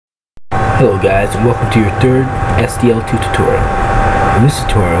Hello guys, and welcome to your third SDL2 tutorial. In this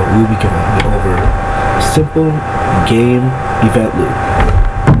tutorial, we will be going over simple game event loop.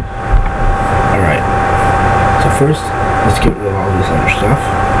 Alright, so first, let's get rid of all this other stuff.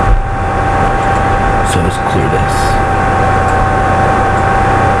 So let's clear this.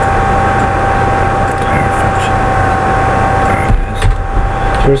 Entire function. Alright guys,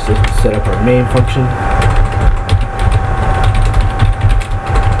 first let's set up our main function.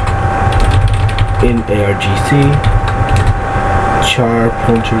 In argc, char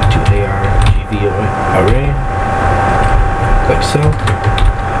pointer to argv array, like so.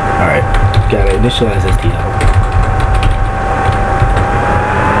 Alright, gotta initialize SDL.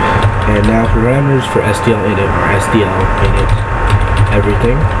 And now parameters for SDL init or SDL init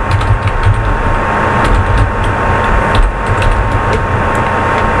everything.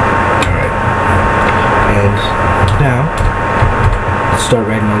 Alright, and now start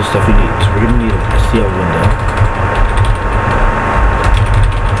writing all the stuff we need. So we're going to need an SDL window.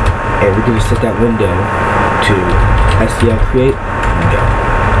 And we're going to set that window to SDL create window.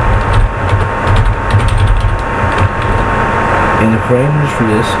 And the parameters for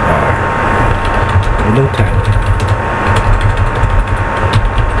this are window title,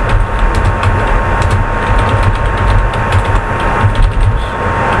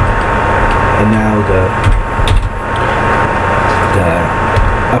 and now the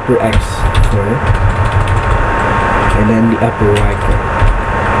upper X corner, and then the upper Y corner.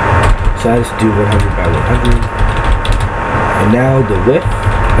 So I just do 100 by 100, and now the width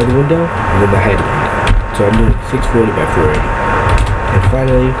of the window, and then the height of the window. So I'm doing 640 by 480. And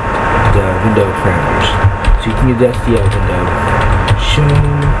finally, the window parameters. So you can use the SDL window shown,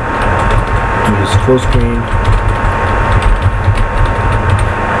 you can use full screen,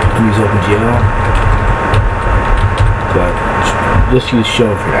 you can use OpenGL, but let's use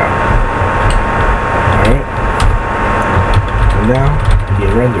shown for now. Alright. And now we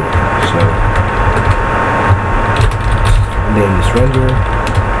need a renderer. So name this renderer.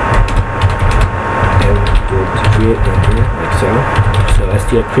 And we'll go to create renderer like so. So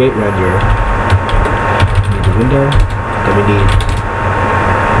SDL create renderer. We need the window. Then we need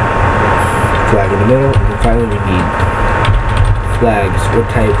flag in the middle. And then finally we need flags.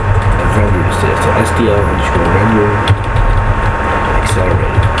 What type of render this is. So SDL underscore renderer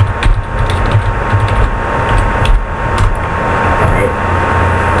accelerated. Alright.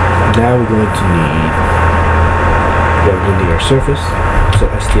 Now we're going to need our surface. So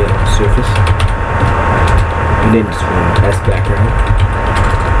SDL surface. We name this one S background.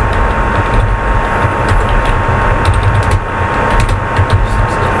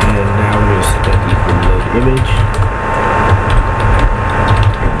 And now we're going to set that to equal load image.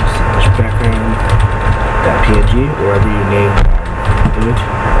 Background .png, wherever you name image,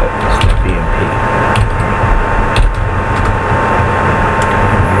 but it's not BMP.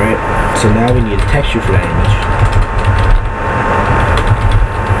 Alright, so now we need a texture for that image.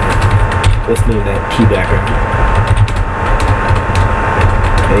 Let's name that key background.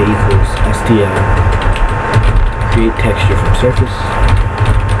 A equals SDL create texture from surface.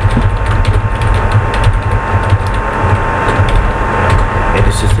 And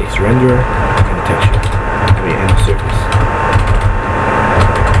this just takes renderer and the texture. And the surface.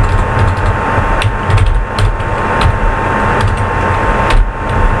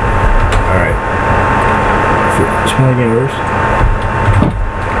 Spelling errors.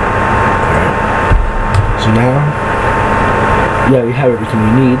 Alright. So now, yeah, we have everything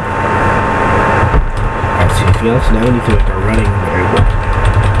we need. Alright, see anything else? Now we need to make our running variable.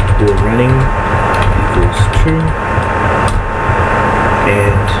 We're running equals true.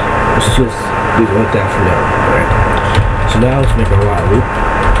 And let's just leave it like that for now. Alright. So now let's make our while loop.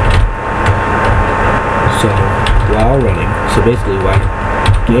 So while running, so basically while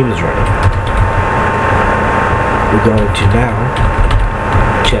the game is running, we're going to now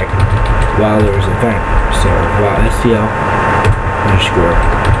check while there is an event. So while SDL underscore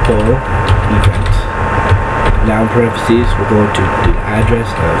poll event. Now in parentheses, we're going to do the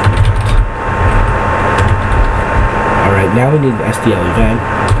address of the event. Alright, now we need an SDL event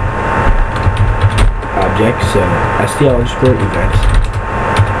object. So SDL underscore event.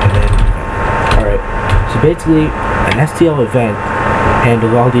 And then event. Alright, so basically an SDL event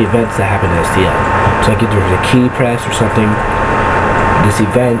handles all the events that happen in SDL. So like if there's a key press or something, this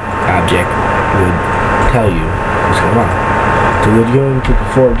event object would tell you what's going on. So we're going to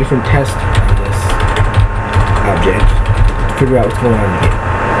perform different tests on this object to figure out what's going on in the game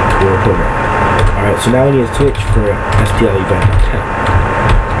or program. Alright, so now we need to switch for SDL event.10.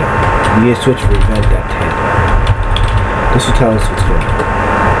 We need to switch for event.10. This will tell us what's going on.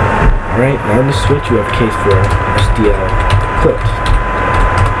 Alright, now on the switch you have a case for SDL clipped.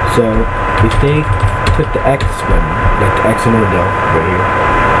 So if they click the X button, like the X in the window right here,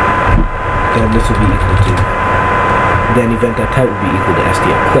 then this will be equal to, then event type will be equal to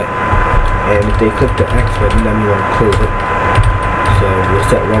SDL clip. And if they click the X button, then we want to close it. So we'll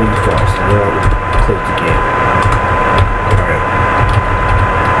set running false, and then we'll close the game. Alright.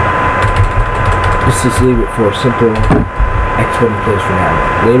 Let's just leave it for a simple X button close for now.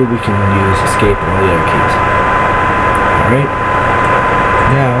 Later we can use escape and all the other keys. Alright.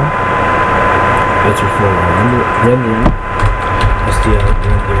 Now, let's perform our rendering. SDL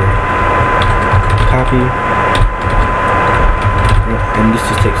render copy. And this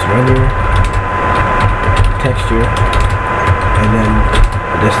just takes render, texture, and then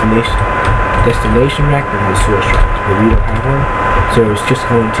the destination rack and the source rack. But we don't have one, so it's just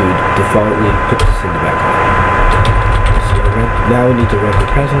going to defaultly put this in the background. Now we need to render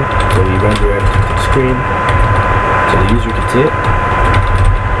present, so we render everything to the screen, so the user can see it.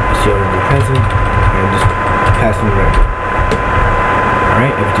 SDL render present, and just pass in the render.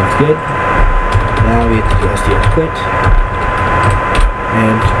 Alright, everything's good. Now we have to do SDL quit.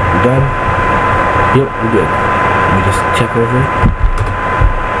 And we're done. Yep, we're good. Let me just check over.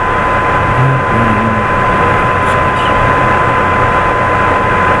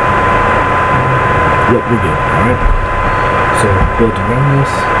 Yep, we're good. Alright. So build to run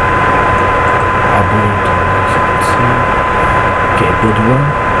this. I'll build to run this. Let's see. Okay, build to run.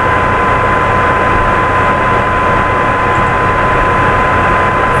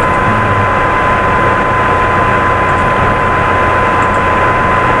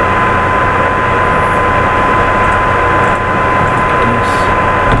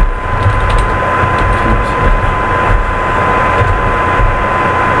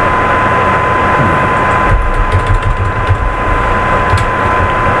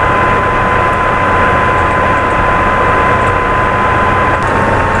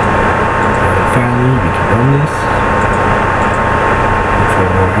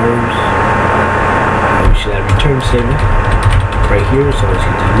 Statement right here, so let's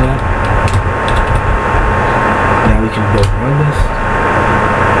get to that. Now we can both run this.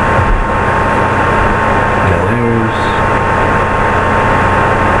 No errors.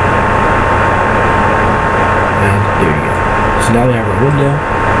 And there you go. So now we have our window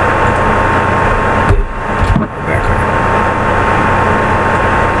with our background.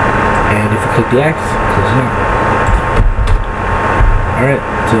 And if you click the X, close it out. Alright,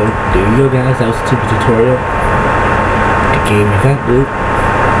 so there you go guys, that was a simple tutorial. Game event loop,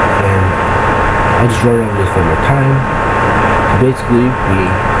 and I'll just run over this one more time. So basically, we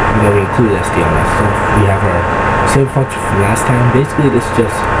include SDL and that stuff. We have our same function from last time. Basically, this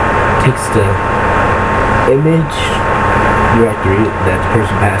just takes the image directory that the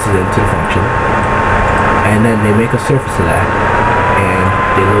person passes into the function, and then they make a surface of that, and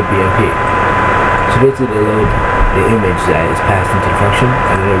they load BMP. So basically, they load the image that is passed into the function,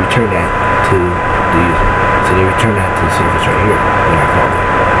 and then they return that to the user. So they return that to the surface right here when I call it.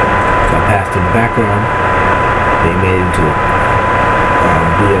 So I passed in the background, they made it into a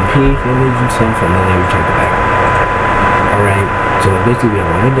BMP image and stuff, and then they returned it back. Alright, so basically we have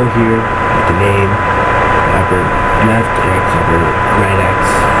a window here with the name, the upper left X, upper right X,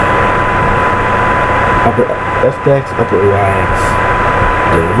 upper left X, upper Y X,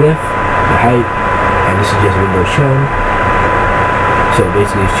 the width, the height, and this is just window shown. So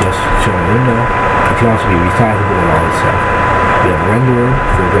basically it's just showing a window. It can also be resizable and all this stuff. We have a renderer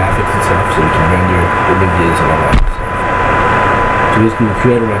for graphics and stuff, so we can render images and all that stuff. So basically we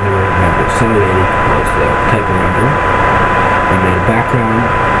create a renderer, remember accelerated, that's the type of renderer. We made a background,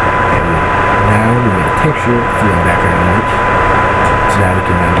 and now we made a texture from the background image. So now we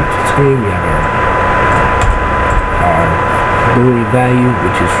can render to the screen. We have our ability value,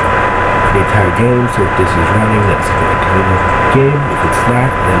 which is the entire game. So if this is running, that's going to continue the game. If it's not,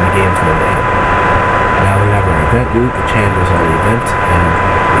 then the game's going to end. Now we have our event loop, which handles all the events in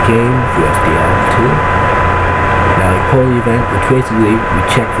the game through SDL too. Now we pull the event, which basically we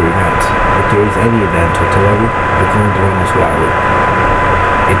check for events. If there is any event whatsoever, we're going to run this while loop.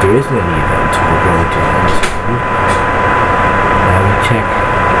 If there isn't any event, we're going to run this while loop. Now we check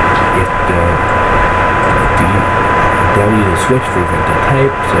if then we need to switch for event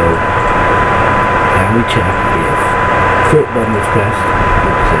type. So now we check if quit button is pressed,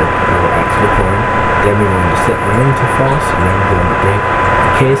 which is a little X in the corner. Then we're going to set running to false, and then we're going to break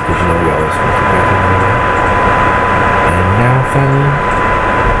the case, because you know we always want to break it. And now finally,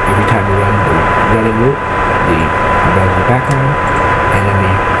 every time we run the running loop, we run the background, and then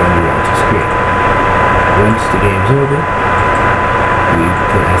we run the screen. Once the game's over, we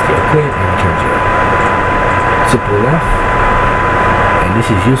put STL clear and return 0. Simple enough. And this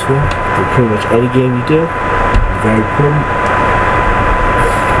is useful for pretty much any game you do. It's very important.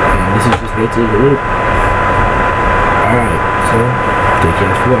 And this is just basically the loop. Alright, so thank you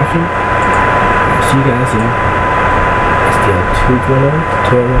guys for watching. I'll see you guys in STL 2.0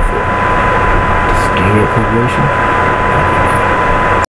 to 2.4. This is GameLoop Corporation.